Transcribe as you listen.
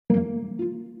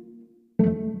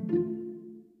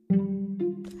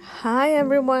Hi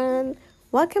everyone,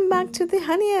 welcome back to the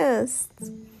Honeyest.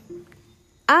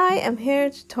 I am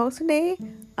here to talk today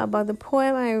about the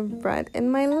poem I read in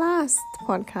my last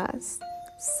podcast,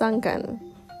 Sunken.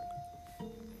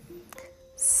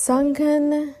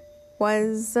 Sunken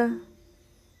was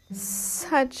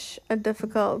such a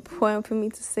difficult poem for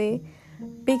me to say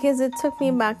because it took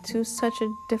me back to such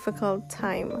a difficult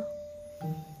time.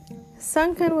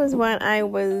 Sunken was when I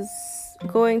was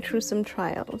going through some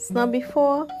trials. Now,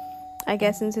 before I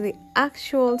get into the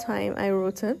actual time I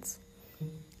wrote it,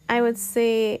 I would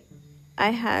say I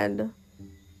had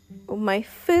my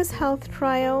first health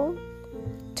trial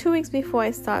 2 weeks before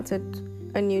I started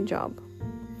a new job.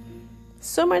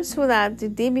 So much so that the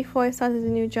day before I started a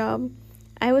new job,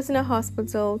 I was in a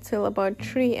hospital till about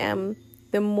 3 a.m.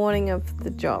 the morning of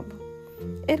the job.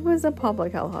 It was a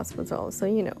public health hospital, so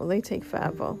they take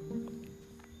forever.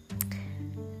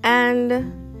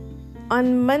 And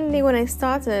on Monday when I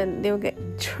started, they were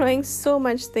throwing so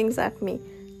much things at me,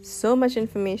 so much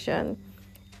information.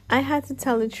 I had to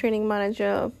tell the training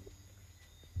manager,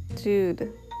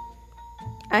 dude,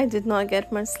 I did not get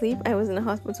much sleep. I was in the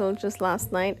hospital just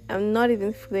last night. I'm not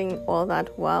even feeling all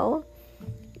that well.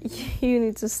 You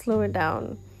need to slow it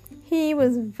down. He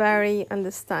was very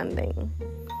understanding.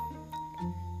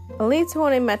 Later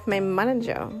on, I met my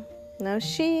manager. Now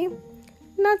she,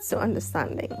 not so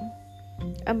understanding.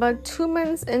 About 2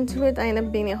 months into it, I ended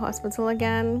up being in hospital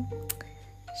again.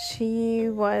 She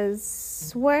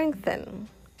was wearing thin.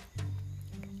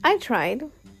 I tried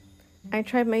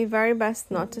my very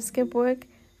best not to skip work,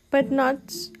 but not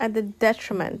at the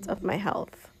detriment of my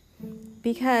health.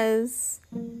 Because,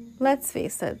 let's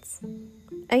face it,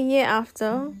 a year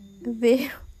after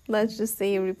they, let's just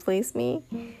say, replace me,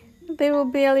 they will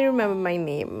barely remember my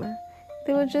name.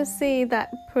 They will just say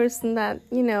that person that,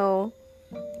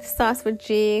 starts with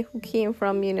J, who came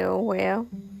from, where.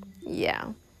 Yeah,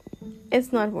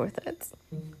 it's not worth it.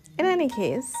 In any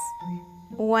case,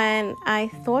 when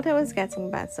I thought I was getting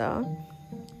better,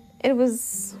 it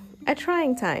was a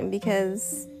trying time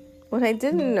because what I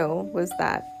didn't know was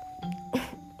that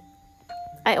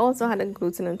I also had a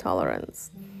gluten intolerance.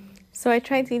 So I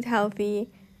tried to eat healthy,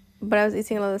 but I was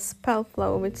eating a lot of spelt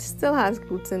flour, which still has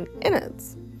gluten in it.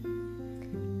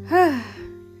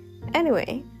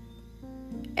 Anyway,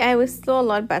 I was still a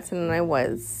lot better than I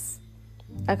was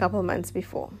a couple months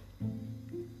before.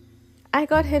 I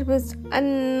got hit with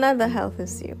another health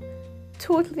issue,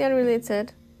 totally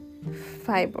unrelated,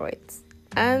 fibroids,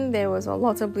 and there was a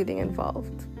lot of bleeding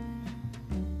involved.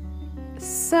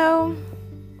 So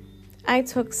I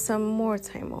took some more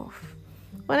time off.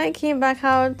 When I came back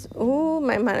out,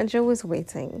 my manager was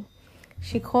waiting.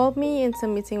 She called me into a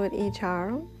meeting with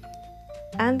HR,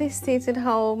 and they stated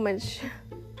how many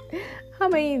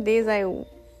days I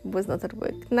was not at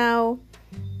work. Now,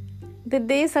 the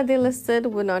days that they listed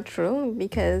were not true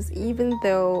because even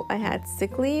though I had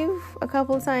sick leave a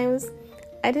couple times,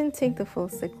 I didn't take the full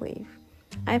sick leave.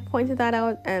 I pointed that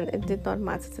out and it did not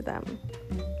matter to them.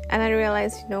 And I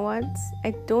realized, you know what?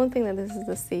 I don't think that this is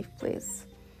a safe place.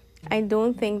 I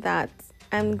don't think that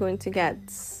I'm going to get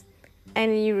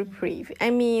any reprieve. I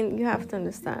mean, you have to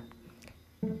understand.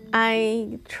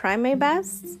 I try my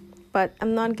best, but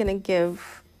I'm not going to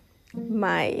give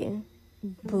my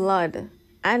blood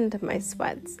and my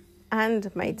sweat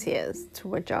and my tears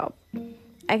to a job.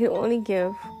 I can only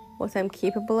give what I'm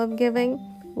capable of giving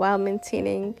while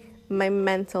maintaining my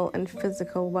mental and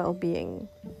physical well-being.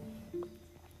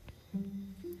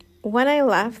 When I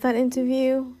left that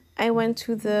interview, I went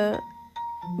to the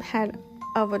head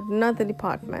of another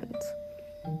department.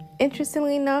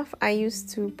 Interestingly enough, I used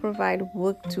to provide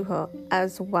work to her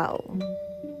as well.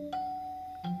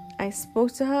 I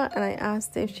spoke to her and I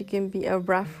asked her if she can be a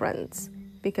reference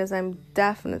because I'm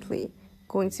definitely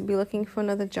going to be looking for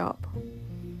another job.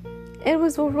 It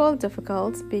was overall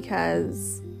difficult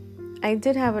because I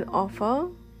did have an offer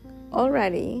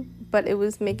already, but it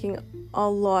was making a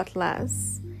lot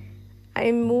less.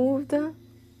 I moved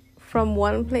from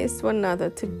one place to another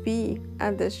to be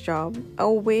at this job,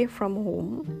 away from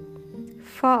home,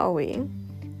 far away,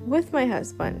 with my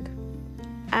husband.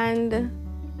 And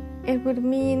it would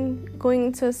mean going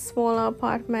into a smaller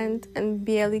apartment and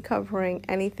barely covering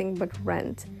anything but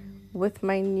rent with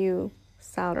my new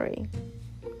salary.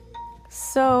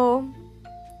 So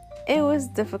it was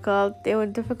difficult. There were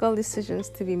difficult decisions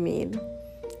to be made.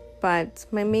 But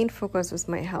my main focus was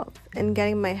my health and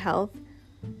getting my health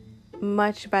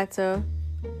much better,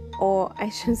 or I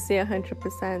should say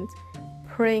 100%,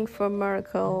 praying for a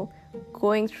miracle,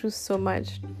 going through so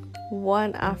much,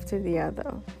 one after the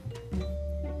other.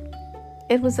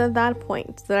 It was at that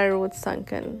point that I wrote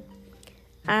Sunken.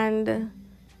 And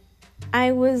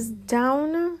I was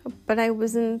down, but I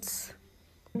wasn't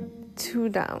too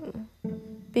down,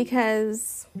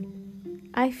 because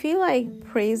I feel like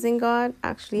praising God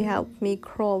actually helped me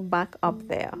crawl back up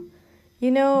there.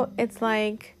 It's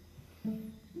like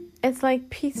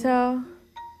Peter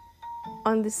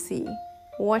on the sea,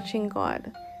 watching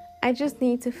God. I just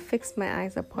need to fix my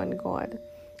eyes upon God.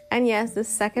 And yes, the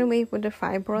second wave with the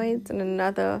fibroids and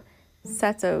another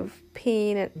set of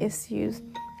pain and issues,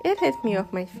 it hit me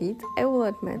off my feet, I will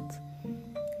admit.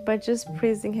 But just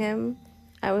praising Him,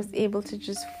 I was able to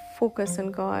just focus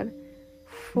on God,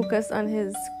 focus on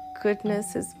His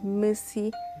goodness, His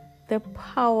mercy, the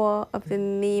power of the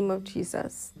name of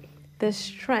Jesus, the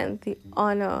strength, the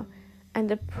honor, and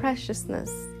the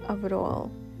preciousness of it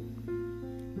all.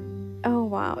 Oh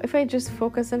wow, if I just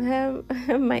focus on Him,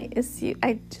 my issue,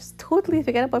 I just totally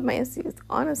forget about my issues,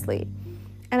 honestly.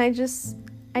 And I just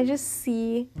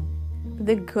see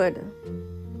the good.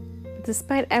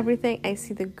 Despite everything, I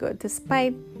see the good.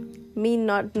 Despite me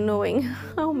not knowing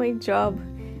how my job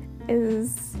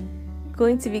is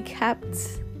going to be kept,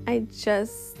 I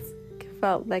just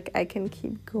felt like I can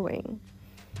keep going.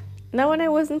 Now, when I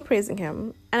wasn't praising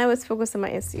Him and I was focused on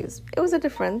my issues, it was a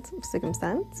different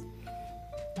circumstance.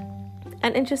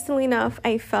 And interestingly enough,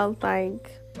 I felt like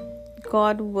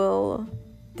God will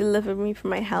deliver me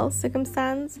from my health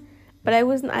circumstance, but I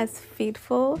wasn't as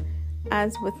faithful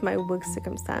as with my work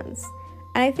circumstance.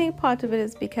 And I think part of it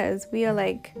is because we are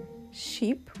like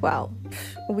sheep. Well,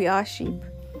 we are sheep.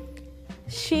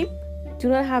 Sheep do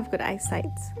not have good eyesight.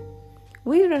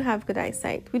 We don't have good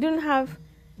eyesight. We don't have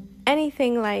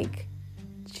anything like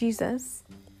Jesus,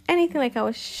 anything like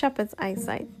our shepherd's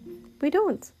eyesight. We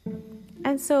don't.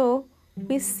 And so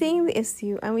we're seeing the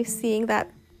issue and we're seeing that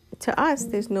to us,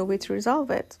 there's no way to resolve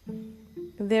it.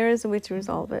 There is a way to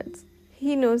resolve it.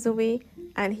 He knows the way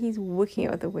and He's working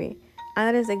out the way. And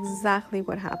that is exactly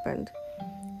what happened.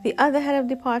 The other head of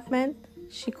department,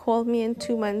 she called me in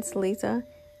 2 months later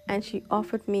and she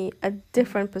offered me a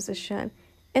different position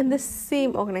in the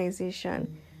same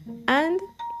organization and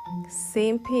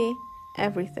same pay,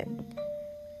 everything.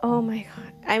 Oh my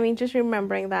God. I mean, just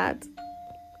remembering that,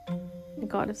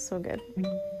 God is so good.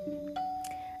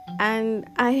 And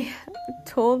I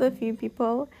told a few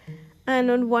people, and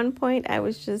at one point I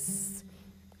was just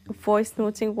voice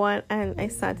noting one and I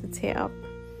started to tear up.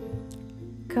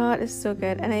 God is so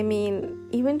good. And I mean,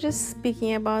 even just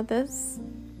speaking about this,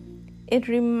 it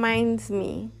reminds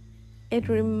me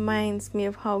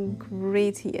of how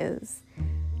great He is.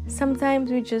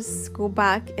 Sometimes we just go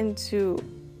back into,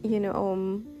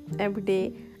 every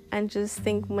day and just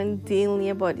think mundanely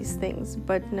about these things.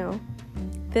 But no,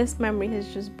 this memory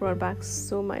has just brought back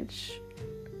so much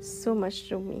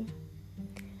to me.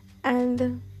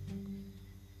 And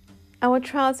our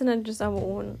trials are not just our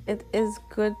own. It is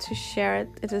good to share it.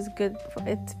 It is good for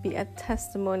it to be a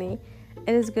testimony.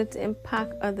 It is good to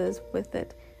impact others with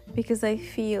it, because I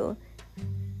feel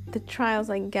the trials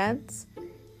I get,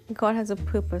 God has a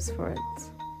purpose for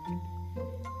it.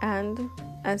 And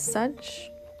as such,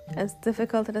 as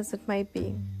difficult as it might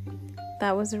be,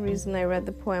 that was the reason I read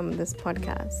the poem on this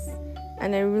podcast.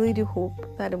 And I really do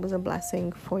hope that it was a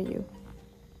blessing for you.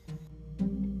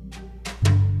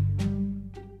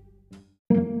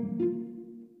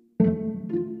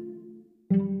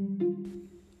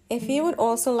 If you would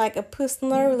also like a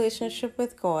personal relationship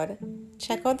with God,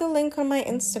 check out the link on my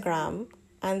Instagram,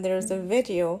 and there's a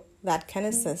video that can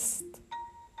assist.